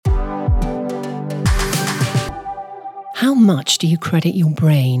How much do you credit your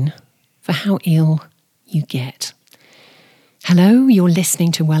brain for how ill you get? Hello, you're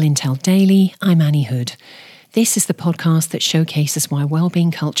listening to Well Intel Daily. I'm Annie Hood. This is the podcast that showcases why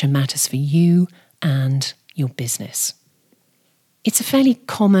wellbeing culture matters for you and your business. It's a fairly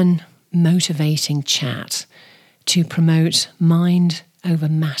common, motivating chat to promote mind over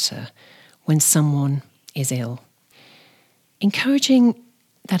matter when someone is ill. Encouraging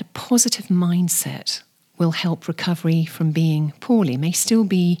that a positive mindset will help recovery from being poorly may still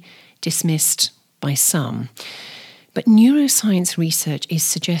be dismissed by some. But neuroscience research is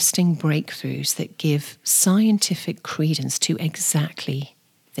suggesting breakthroughs that give scientific credence to exactly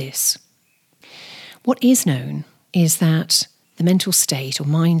this. What is known is that the mental state or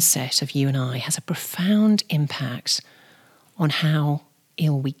mindset of you and I has a profound impact on how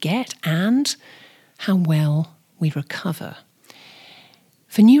ill we get and how well we recover.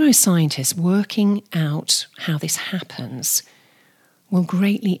 For neuroscientists, working out how this happens will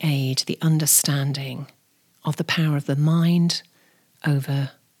greatly aid the understanding of the power of the mind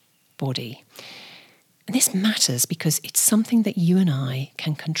over body. And this matters because it's something that you and I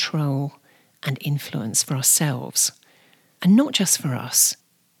can control and influence for ourselves, and not just for us,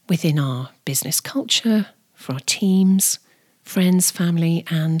 within our business culture, for our teams, friends, family,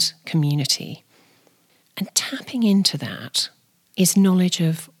 and community. And tapping into that is knowledge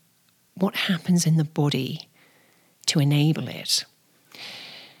of what happens in the body to enable it.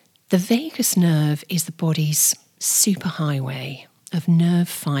 The vagus nerve is the body's superhighway of nerve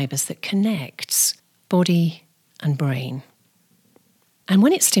fibers that connects body and brain. And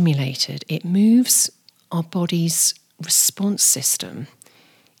when it's stimulated, it moves our body's response system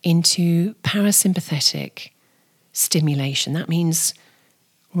into parasympathetic stimulation. That means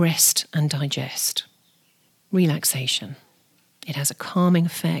rest and digest, relaxation. It has a calming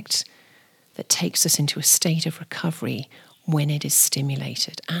effect that takes us into a state of recovery when it is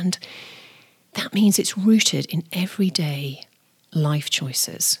stimulated. And that means it's rooted in everyday life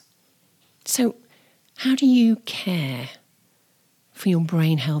choices. So, how do you care for your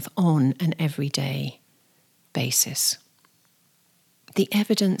brain health on an everyday basis? The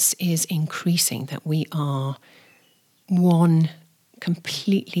evidence is increasing that we are one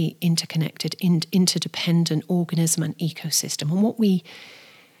completely interconnected, interdependent organism and ecosystem. And what we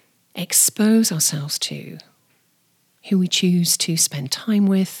expose ourselves to, who we choose to spend time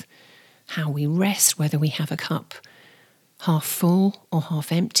with, how we rest, whether we have a cup half full or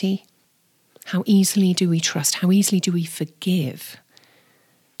half empty, how easily do we trust, how easily do we forgive.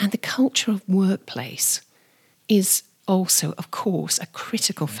 And the culture of workplace is also, of course, a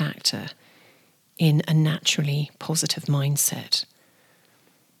critical factor in a naturally positive mindset.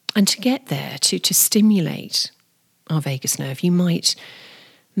 And to get there, to stimulate our vagus nerve, you might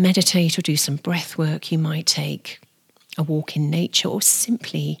meditate or do some breath work. You might take a walk in nature or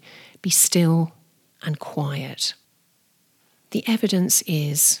simply be still and quiet. The evidence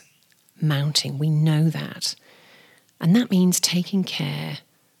is mounting. We know that. And that means taking care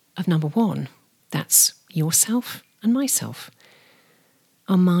of number one. That's yourself and myself,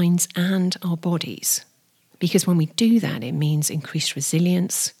 our minds and our bodies. Because when we do that, it means increased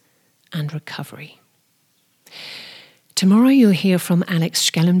resilience and recovery. Tomorrow you'll hear from Alex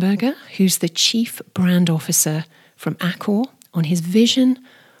Schellenberger, who's the Chief Brand Officer from Accor, on his vision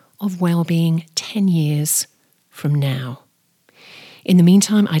of well-being 10 years from now. In the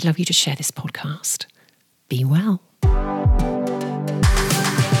meantime, I'd love you to share this podcast. Be well.